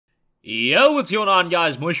Yo, what's going on,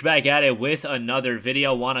 guys? Mush back at it with another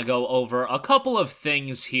video. Want to go over a couple of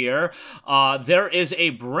things here. There is a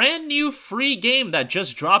brand new free game that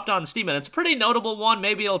just dropped on Steam, and it's a pretty notable one.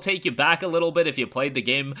 Maybe it'll take you back a little bit if you played the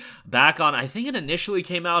game back on, I think it initially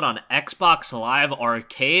came out on Xbox Live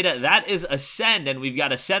Arcade. That is Ascend, and we've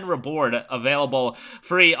got Ascend Reborn available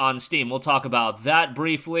free on Steam. We'll talk about that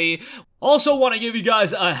briefly. Also want to give you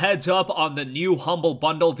guys a heads up on the new Humble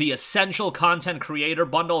Bundle, the Essential Content Creator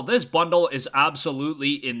Bundle. This bundle is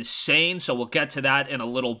absolutely insane, so we'll get to that in a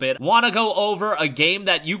little bit. Want to go over a game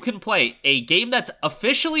that you can play, a game that's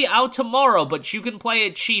officially out tomorrow, but you can play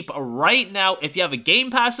it cheap right now. If you have a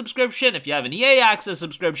Game Pass subscription, if you have an EA Access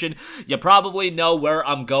subscription, you probably know where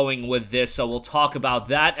I'm going with this, so we'll talk about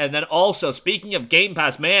that. And then also, speaking of Game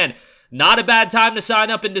Pass, man, not a bad time to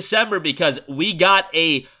sign up in December because we got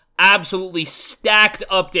a absolutely stacked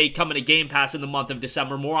update coming to Game Pass in the month of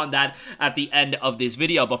December. More on that at the end of this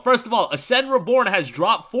video. But first of all, Ascend Reborn has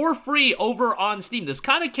dropped for free over on Steam. This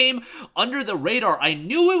kind of came under the radar. I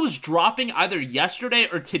knew it was dropping either yesterday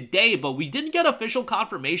or today, but we didn't get official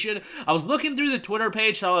confirmation. I was looking through the Twitter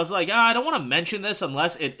page, so I was like, I don't want to mention this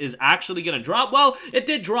unless it is actually going to drop. Well, it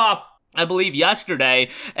did drop, I believe, yesterday,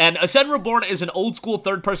 and Ascend Reborn is an old-school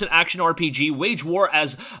third-person action RPG. Wage war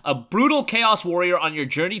as a brutal chaos warrior on your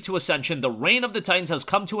journey to ascension. The reign of the Titans has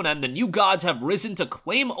come to an end. The new gods have risen to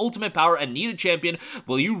claim ultimate power and need a champion.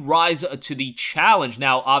 Will you rise to the challenge?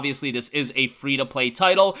 Now, obviously, this is a free-to-play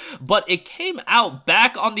title, but it came out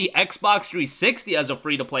back on the Xbox 360 as a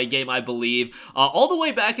free-to-play game, I believe, all the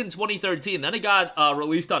way back in 2013. Then it got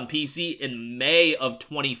released on PC in May of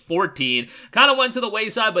 2014. Kind of went to the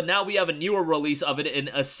wayside, but now we have a newer release of it in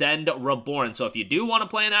Ascend Reborn. So if you do want to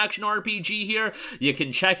play an action RPG here, you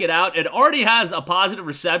can check it out. It already has a positive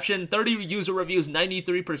reception, 30 user reviews,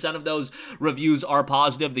 93% of those reviews are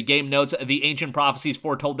positive. The game notes, the ancient prophecies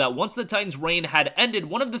foretold that once the Titans' reign had ended,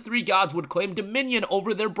 one of the three gods would claim dominion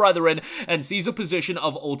over their brethren and seize a position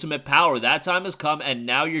of ultimate power. That time has come, and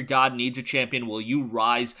now your god needs a champion. Will you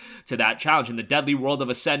rise to that challenge? In the deadly world of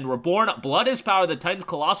Ascend Reborn, blood is power. The Titans'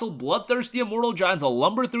 colossal, bloodthirsty, immortal giants will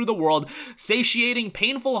lumber through the world, satiating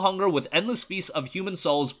painful hunger with endless feasts of human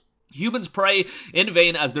souls. Humans pray in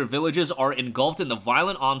vain as their villages are engulfed in the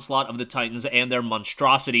violent onslaught of the Titans and their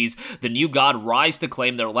monstrosities. The new god rise to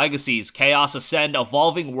claim their legacies. Chaos Ascend,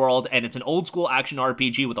 evolving world, and it's an old-school action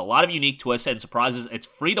RPG with a lot of unique twists and surprises. It's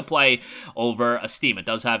free to play over Steam. It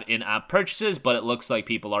does have in-app purchases, but it looks like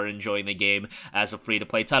people are enjoying the game as a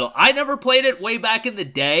free-to-play title. I never played it way back in the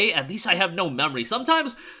day. At least I have no memory.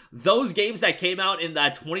 Sometimes those games that came out in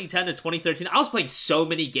that 2010 to 2013, I was playing so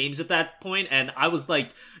many games at that point, and I was like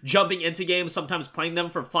jumping into games, sometimes playing them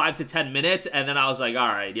for 5 to 10 minutes, and then I was like, all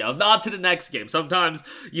right, not to the next game. Sometimes,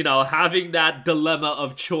 having that dilemma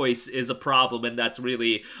of choice is a problem, and that's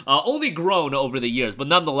really only grown over the years. But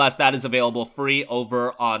nonetheless, that is available free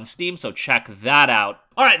over on Steam, so check that out.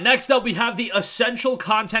 Alright, next up we have the Essential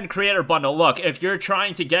Content Creator Bundle. Look, if you're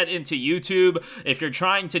trying to get into YouTube, if you're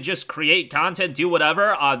trying to just create content, do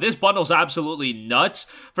whatever, this bundle's absolutely nuts.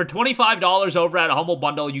 For $25 over at Humble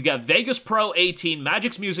Bundle, you get Vegas Pro 18,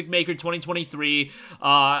 Magic's Music Maker 2023,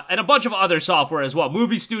 and a bunch of other software as well.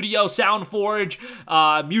 Movie Studio,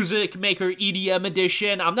 SoundForge, Music Maker EDM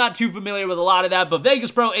Edition. I'm not too familiar with a lot of that, but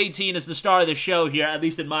Vegas Pro 18 is the star of the show here, at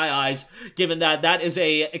least in my eyes, given that that is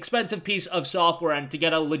a expensive piece of software, and to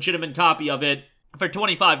get a legitimate copy of it for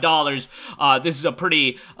 $25, this is a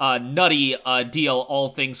pretty nutty deal, all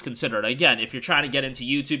things considered. Again, if you're trying to get into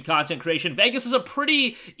YouTube content creation, Vegas is a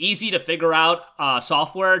pretty easy to figure out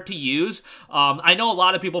software to use. I know a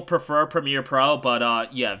lot of people prefer Premiere Pro,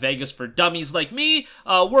 but yeah, Vegas for dummies like me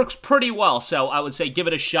works pretty well, so I would say give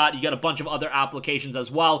it a shot. You got a bunch of other applications as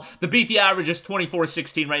well. The Beat the Average is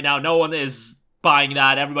 $24.16 right now. No one is buying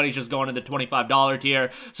that. Everybody's just going to the $25 tier.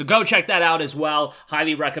 So go check that out as well.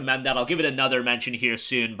 Highly recommend that. I'll give it another mention here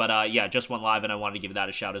soon. But yeah, just went live and I wanted to give that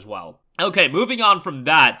a shout as well. Okay, moving on from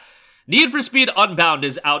that. Need for Speed Unbound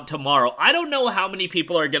is out tomorrow. I don't know how many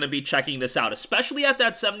people are going to be checking this out, especially at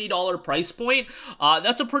that $70 price point.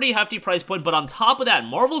 That's a pretty hefty price point, but on top of that,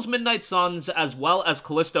 Marvel's Midnight Suns as well as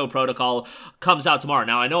Callisto Protocol comes out tomorrow.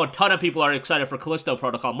 Now, I know a ton of people are excited for Callisto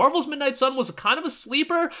Protocol. Marvel's Midnight Sun was kind of a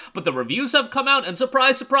sleeper, but the reviews have come out, and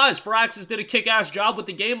surprise, surprise, Firaxis did a kick-ass job with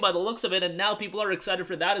the game by the looks of it, and now people are excited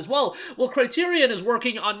for that as well. Well, Criterion is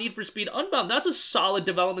working on Need for Speed Unbound. That's a solid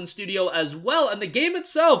development studio as well, and the game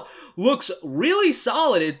itself looks really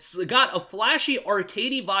solid. It's got a flashy,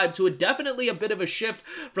 arcadey vibe to it. Definitely a bit of a shift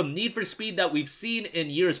from Need for Speed that we've seen in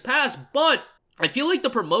years past, but I feel like the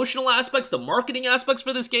promotional aspects, the marketing aspects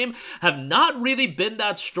for this game have not really been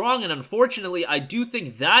that strong, and unfortunately, I do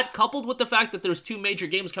think that, coupled with the fact that there's two major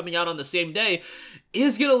games coming out on the same day,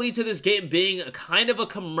 is going to lead to this game being a kind of a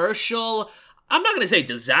commercial, I'm not going to say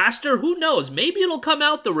disaster, who knows, maybe it'll come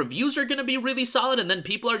out, the reviews are going to be really solid, and then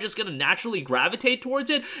people are just going to naturally gravitate towards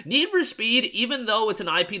it. Need for Speed, even though it's an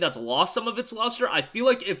IP that's lost some of its luster, I feel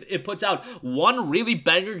like if it puts out one really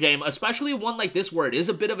banger game, especially one like this where it is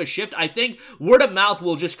a bit of a shift, I think word of mouth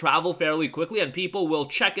will just travel fairly quickly and people will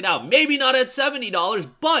check it out. Maybe not at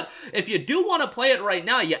 $70, but if you do want to play it right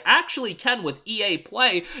now, you actually can with EA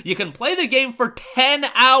Play. You can play the game for 10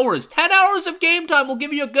 hours. 10 hours of game time will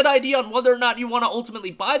give you a good idea on whether or not you want to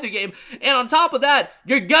ultimately buy the game, and on top of that,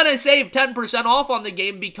 you're gonna save 10% off on the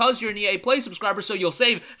game because you're an EA Play subscriber, so you'll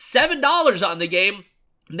save $7 on the game,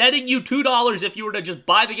 netting you $2 if you were to just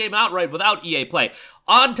buy the game outright without EA Play.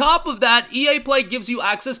 On top of that, EA Play gives you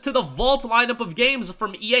access to the Vault lineup of games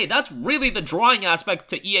from EA. That's really the drawing aspect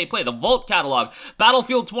to EA Play, the Vault catalog.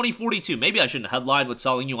 Battlefield 2042. Maybe I shouldn't headline with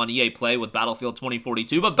selling you on EA Play with Battlefield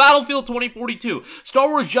 2042, but Battlefield 2042, Star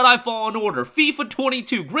Wars Jedi Fallen Order, FIFA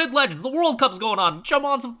 22, Grid Legends, the World Cup's going on, jump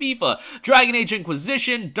on some FIFA, Dragon Age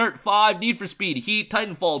Inquisition, Dirt 5, Need for Speed Heat,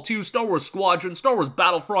 Titanfall 2, Star Wars Squadron, Star Wars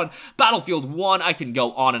Battlefront, Battlefield 1, I can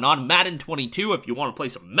go on and on, Madden 22, if you want to play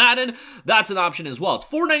some Madden, that's an option as well. It's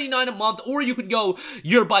 $4.99 a month, or you could go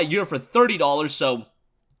year by year for $30, so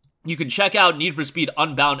you can check out Need for Speed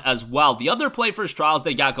Unbound as well. The other Play First trials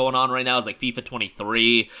they got going on right now is like FIFA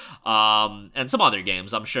 23, and some other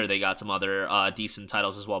games. I'm sure they got some other decent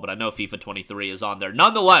titles as well, but I know FIFA 23 is on there.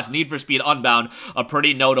 Nonetheless, Need for Speed Unbound, a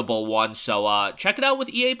pretty notable one, so check it out with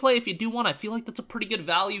EA Play if you do want. I feel like that's a pretty good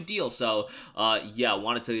value deal, so yeah,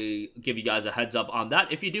 wanted to give you guys a heads up on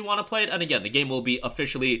that if you do want to play it, and again, the game will be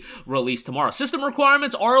officially released tomorrow. System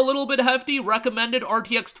requirements are a little bit hefty. Recommended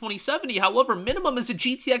RTX 2070, however, minimum is a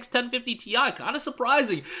GTX 1050 Ti. Kind of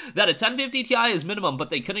surprising that a 1050 Ti is minimum, but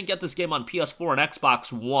they couldn't get this game on PS4 and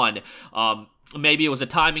Xbox One. Maybe it was a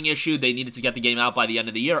timing issue. They needed to get the game out by the end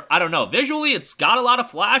of the year. I don't know. Visually, it's got a lot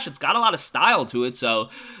of flash. It's got a lot of style to it. So,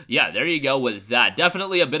 yeah, there you go with that.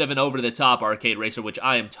 Definitely a bit of an over-the-top arcade racer, which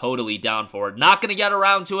I am totally down for. Not going to get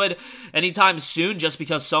around to it anytime soon, just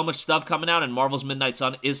because so much stuff coming out, and Marvel's Midnight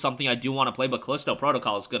Sun is something I do want to play, but Callisto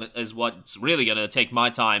Protocol is what's really going to take my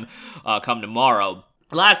time come tomorrow.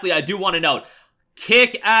 Lastly, I do want to note,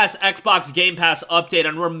 kick-ass Xbox Game Pass update,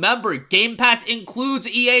 and remember, Game Pass includes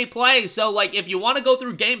EA Play, so, like, if you want to go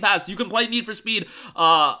through Game Pass, you can play Need for Speed,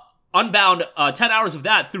 Unbound, 10 hours of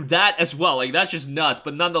that through that as well. Like, that's just nuts.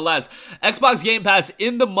 But nonetheless, Xbox Game Pass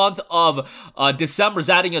in the month of December is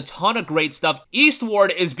adding a ton of great stuff.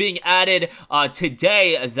 Eastward is being added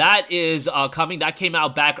today. That is coming. That came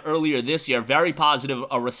out back earlier this year. Very positive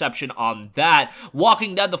reception on that.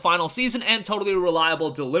 Walking Dead, the final season, and Totally Reliable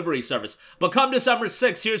Delivery Service. But come December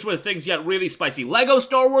 6th, here's where things get really spicy. Lego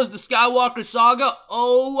Star Wars The Skywalker Saga.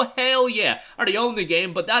 Oh, hell yeah. I already own the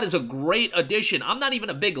game, but that is a great addition. I'm not even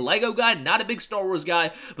a big Lego guy, not a big Star Wars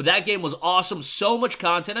guy, but that game was awesome. So much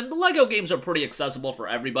content, and the Lego games are pretty accessible for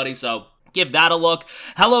everybody, so give that a look.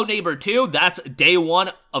 Hello Neighbor 2, that's day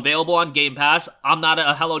one, available on Game Pass. I'm not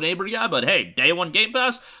a Hello Neighbor guy, but hey, day one Game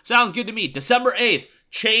Pass, sounds good to me. December 8th,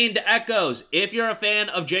 Chained Echoes. If you're a fan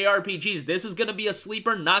of JRPGs, this is going to be a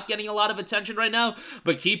sleeper, not getting a lot of attention right now,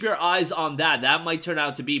 but keep your eyes on that. That might turn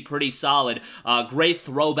out to be pretty solid. Great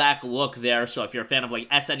throwback look there, so if you're a fan of like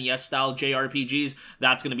SNES-style JRPGs,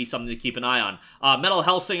 that's going to be something to keep an eye on. Metal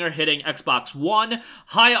Hellsinger hitting Xbox One.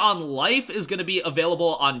 High on Life is going to be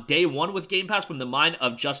available on day one with Game Pass. From the mind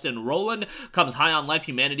of Justin Rowland comes High on Life.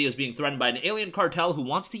 Humanity is being threatened by an alien cartel who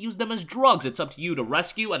wants to use them as drugs. It's up to you to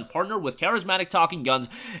rescue and partner with charismatic talking guns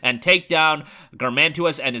and take down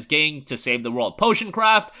Garmantuous and his gang to save the world. Potion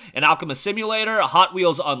Craft, an Alchemist Simulator, Hot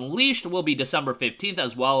Wheels Unleashed will be December 15th,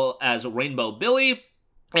 as well as Rainbow Billy.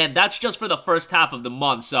 And that's just for the first half of the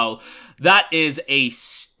month, so that is a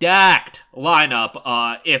stacked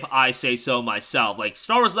lineup, if I say so myself. Like,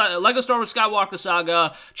 Lego Star Wars Skywalker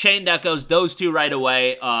Saga, Chained Echoes, those two right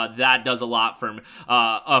away, that does a lot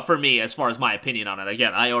for me as far as my opinion on it.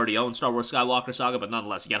 Again, I already own Star Wars Skywalker Saga, but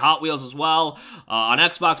nonetheless, you get Hot Wheels as well. On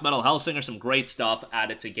Xbox, Metal Hellsinger, some great stuff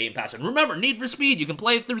added to Game Pass. And remember, Need for Speed, you can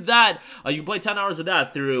play through that. You can play 10 hours of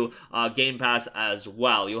that through Game Pass as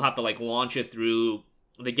well. You'll have to, like, launch it through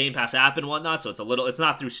the Game Pass app and whatnot, so it's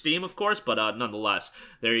not through Steam, of course, but nonetheless,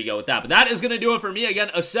 there you go with that. But that is going to do it for me.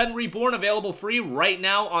 Again, Ascend Reborn available free right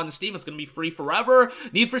now on Steam. It's going to be free forever.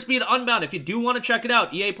 Need for Speed Unbound, if you do want to check it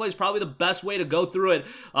out, EA Play is probably the best way to go through it,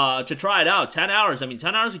 to try it out. 10 hours. I mean,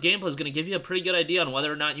 10 hours of gameplay is going to give you a pretty good idea on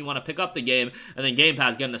whether or not you want to pick up the game, and then Game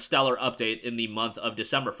Pass getting a stellar update in the month of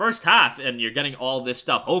December. First half, and you're getting all this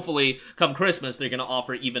stuff. Hopefully, come Christmas, they're going to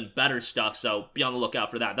offer even better stuff, so be on the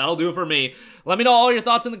lookout for that. That'll do it for me. Let me know all your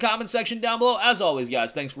thoughts in the comment section down below. As always,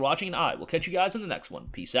 guys, thanks for watching, and I will catch you guys in the next one.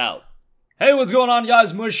 Peace out. Hey, what's going on,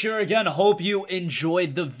 guys? Mush here again. Hope you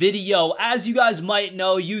enjoyed the video. As you guys might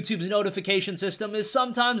know, YouTube's notification system is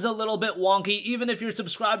sometimes a little bit wonky, even if you're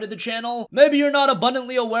subscribed to the channel. Maybe you're not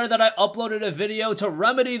abundantly aware that I uploaded a video. To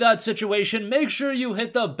remedy that situation, make sure you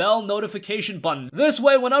hit the bell notification button. This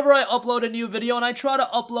way, whenever I upload a new video, and I try to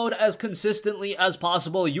upload as consistently as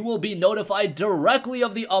possible, you will be notified directly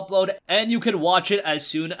of the upload, and you can watch it as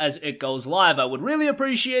soon as it goes live. I would really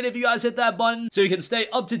appreciate it if you guys hit that button, so you can stay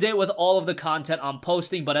up to date with all of the content I'm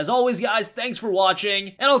posting. But as always, guys, thanks for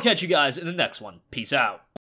watching, and I'll catch you guys in the next one. Peace out.